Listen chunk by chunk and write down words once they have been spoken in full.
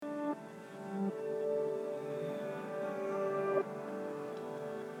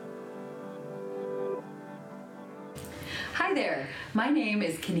Hi there, my name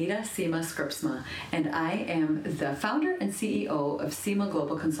is Kenita Seema Scripsma, and I am the founder and CEO of Seema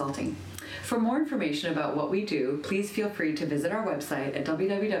Global Consulting. For more information about what we do, please feel free to visit our website at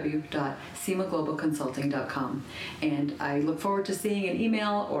www.seemaglobalconsulting.com. And I look forward to seeing an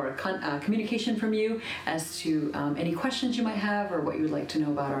email or a communication from you as to any questions you might have or what you would like to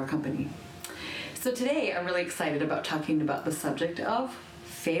know about our company. So today I'm really excited about talking about the subject of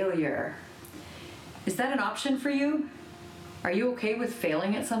failure. Is that an option for you? Are you okay with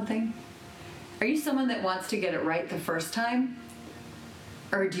failing at something? Are you someone that wants to get it right the first time?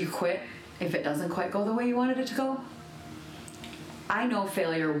 Or do you quit if it doesn't quite go the way you wanted it to go? I know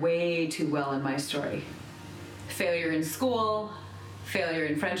failure way too well in my story. Failure in school, failure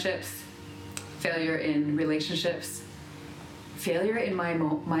in friendships, failure in relationships, failure in my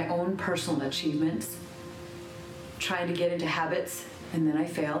own personal achievements, trying to get into habits and then I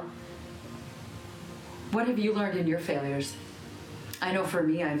fail. What have you learned in your failures? I know for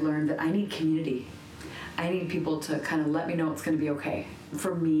me, I've learned that I need community. I need people to kind of let me know it's going to be okay.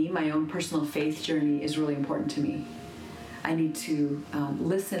 For me, my own personal faith journey is really important to me. I need to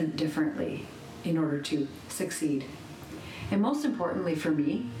listen differently in order to succeed. And most importantly for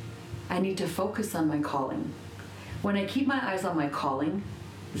me, I need to focus on my calling. When I keep my eyes on my calling,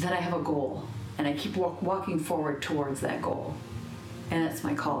 then I have a goal, and I keep walking forward towards that goal. And that's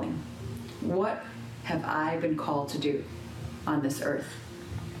my calling. What have I been called to do on this earth?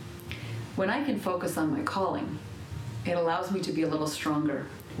 When I can focus on my calling, it allows me to be a little stronger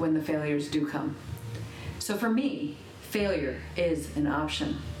when the failures do come. So for me, failure is an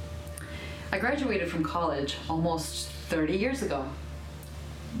option. I graduated from college almost 30 years ago.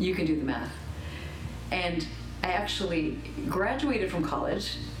 You can do the math. And I actually graduated from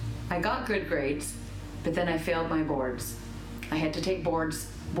college. I got good grades, but then I failed my boards. I had to take board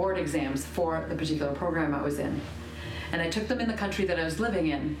exams for the particular program I was in. And I took them in the country that I was living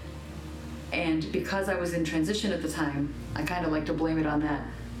in. And because I was in transition at the time, I kind of like to blame it on that.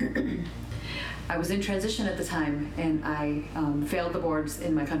 I was in transition at the time and I failed the boards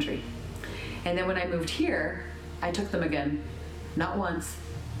in my country. And then when I moved here, I took them again, not once,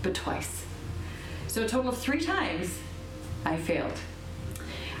 but twice. So a total of 3 times, I failed.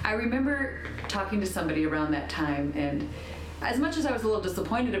 I remember talking to somebody around that time, and as much as I was a little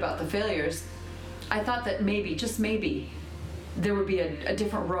disappointed about the failures, I thought that maybe, just maybe, there would be a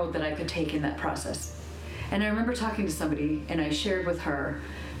different road that I could take in that process. And I remember talking to somebody, and I shared with her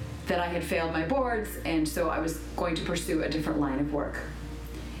that I had failed my boards, and so I was going to pursue a different line of work.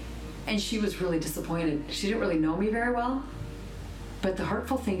 And she was really disappointed. She didn't really know me very well, but the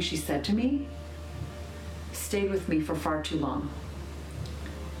hurtful thing she said to me stayed with me for far too long.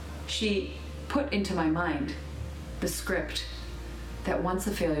 She put into my mind the script that once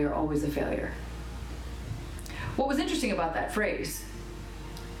a failure, always a failure. What was interesting about that phrase,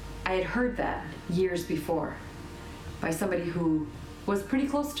 I had heard that years before by somebody who was pretty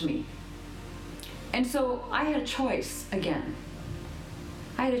close to me. And so I had a choice again.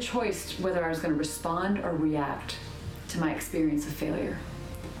 I had a choice whether I was going to respond or react to my experience of failure.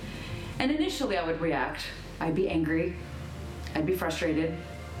 And initially I would react. I'd be angry, I'd be frustrated,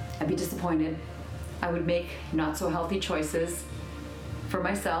 I'd be disappointed. I would make not so healthy choices for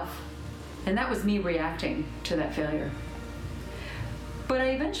myself, and that was me reacting to that failure. But I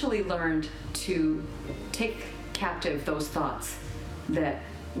eventually learned to take captive those thoughts that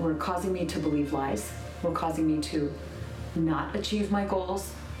were causing me to believe lies, were causing me to not achieve my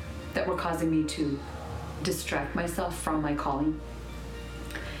goals, that were causing me to distract myself from my calling.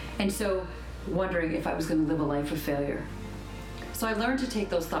 And so wondering if I was going to live a life of failure. So I learned to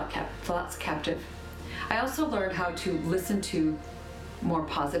take those thoughts captive. I also learned how to listen to more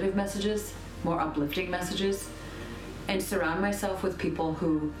positive messages, more uplifting messages, and surround myself with people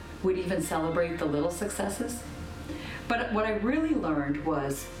who would even celebrate the little successes. But what I really learned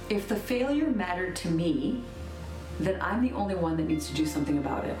was if the failure mattered to me, then I'm the only one that needs to do something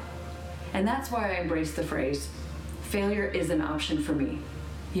about it. And that's why I embraced the phrase, failure is an option for me.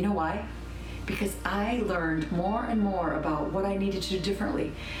 You know why? Because I learned more and more about what I needed to do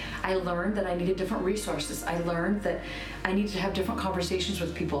differently. I learned that I needed different resources. I learned that I needed to have different conversations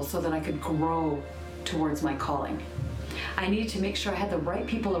with people so that I could grow towards my calling. I needed to make sure I had the right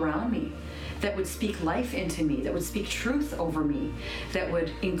people around me that would speak life into me, that would speak truth over me, that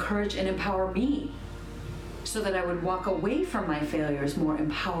would encourage and empower me so that I would walk away from my failures more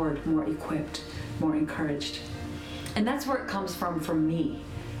empowered, more equipped, more encouraged. And that's where it comes from me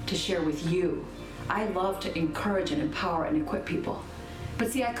to share with you. I love to encourage and empower and equip people.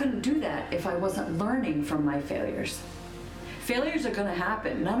 But see, I couldn't do that if I wasn't learning from my failures. Failures are going to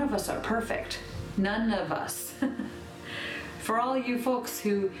happen. None of us are perfect. None of us. For all you folks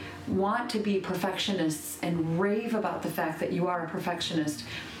who want to be perfectionists and rave about the fact that you are a perfectionist,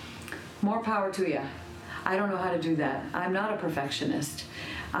 more power to you. I don't know how to do that. I'm not a perfectionist.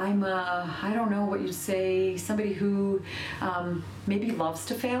 I'm I don't know what you'd say, somebody who maybe loves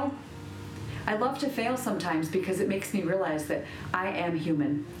to fail. I love to fail sometimes because it makes me realize that I am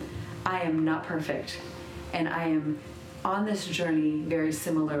human. I am not perfect. And I am on this journey very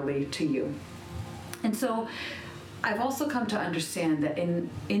similarly to you. And so I've also come to understand that in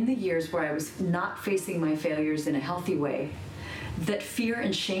the years where I was not facing my failures in a healthy way, that fear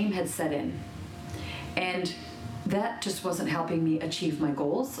and shame had set in. And that just wasn't helping me achieve my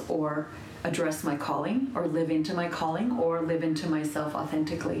goals or address my calling or live into my calling or live into myself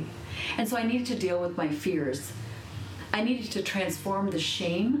authentically. And so I needed to deal with my fears. I needed to transform the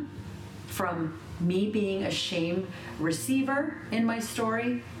shame from me being a shame receiver in my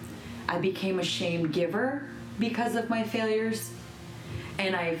story. I became a shame giver because of my failures,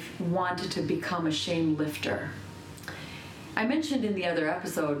 and I've wanted to become a shame lifter. I mentioned in the other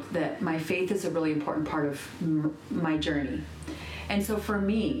episode that my faith is a really important part of my journey. And so for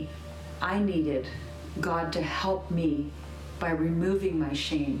me, I needed God to help me by removing my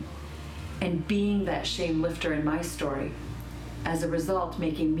shame and being that shame lifter in my story. As a result,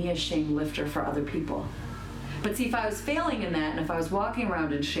 making me a shame lifter for other people. But see, if I was failing in that and if I was walking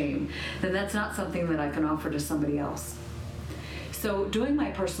around in shame, then that's not something that I can offer to somebody else. So doing my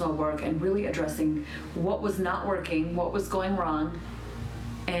personal work and really addressing what was not working, what was going wrong,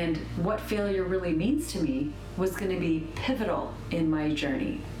 and what failure really means to me was going to be pivotal in my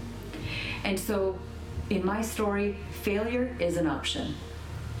journey. And so in my story, failure is an option.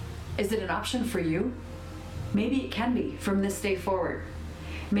 Is it an option for you? Maybe it can be from this day forward.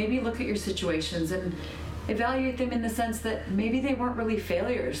 Maybe look at your situations and evaluate them in the sense that maybe they weren't really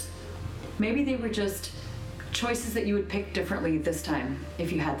failures. Maybe they were just choices that you would pick differently this time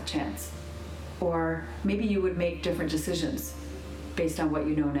if you had the chance. Or maybe you would make different decisions based on what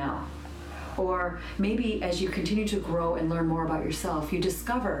you know now. Or maybe as you continue to grow and learn more about yourself, you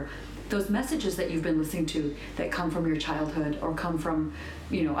discover those messages that you've been listening to that come from your childhood or come from,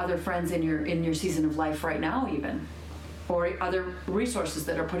 other friends in your season of life right now even, or other resources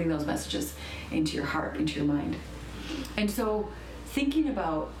that are putting those messages into your heart, into your mind. And so thinking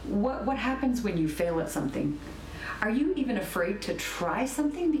about what happens when you fail at something. Are you even afraid to try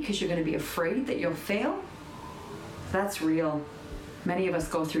something because you're going to be afraid that you'll fail? That's real. Many of us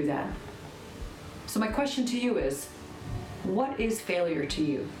go through that. So my question to you is, what is failure to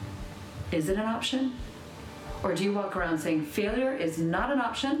you? Is it an option? Or do you walk around saying, failure is not an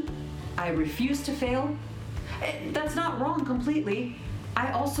option, I refuse to fail? That's not wrong completely.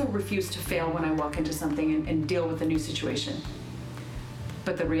 I also refuse to fail when I walk into something and deal with a new situation.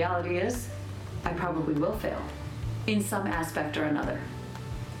 But the reality is, I probably will fail in some aspect or another.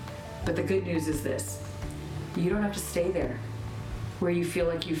 But the good news is this, you don't have to stay there where you feel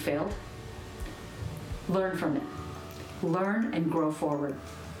like you failed. Learn from it. Learn and grow forward.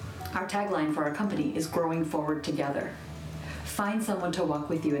 Our tagline for our company is growing forward together. Find someone to walk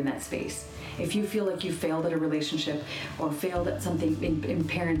with you in that space. If you feel like you failed at a relationship or failed at something in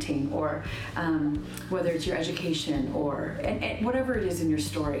parenting or whether it's your education or and whatever it is in your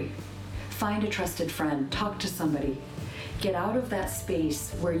story, find a trusted friend, talk to somebody. Get out of that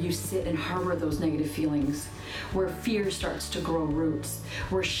space where you sit and harbor those negative feelings, where fear starts to grow roots,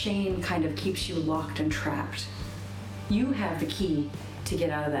 where shame kind of keeps you locked and trapped. You have the key to get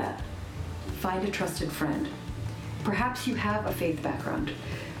out of that. Find a trusted friend. Perhaps you have a faith background.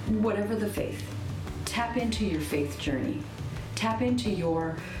 Whatever the faith, tap into your faith journey. Tap into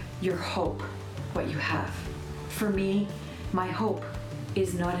your hope, what you have. For me, my hope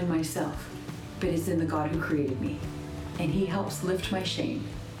is not in myself, but is in the God who created me. And He helps lift my shame.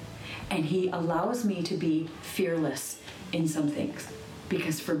 And He allows me to be fearless in some things.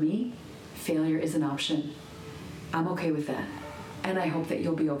 Because for me, failure is an option. I'm okay with that. And I hope that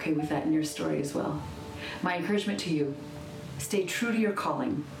you'll be okay with that in your story as well. My encouragement to you, stay true to your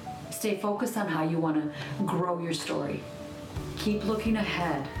calling. Stay focused on how you want to grow your story. Keep looking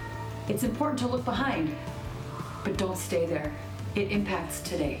ahead. It's important to look behind, but don't stay there. It impacts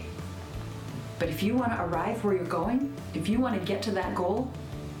today. But if you want to arrive where you're going, if you want to get to that goal,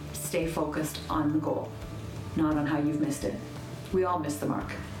 stay focused on the goal, not on how you've missed it. We all miss the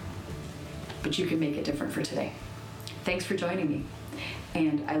mark, but you can make it different for today. Thanks for joining me.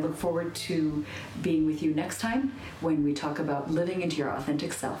 And I look forward to being with you next time when we talk about living into your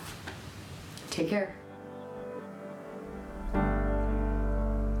authentic self. Take care.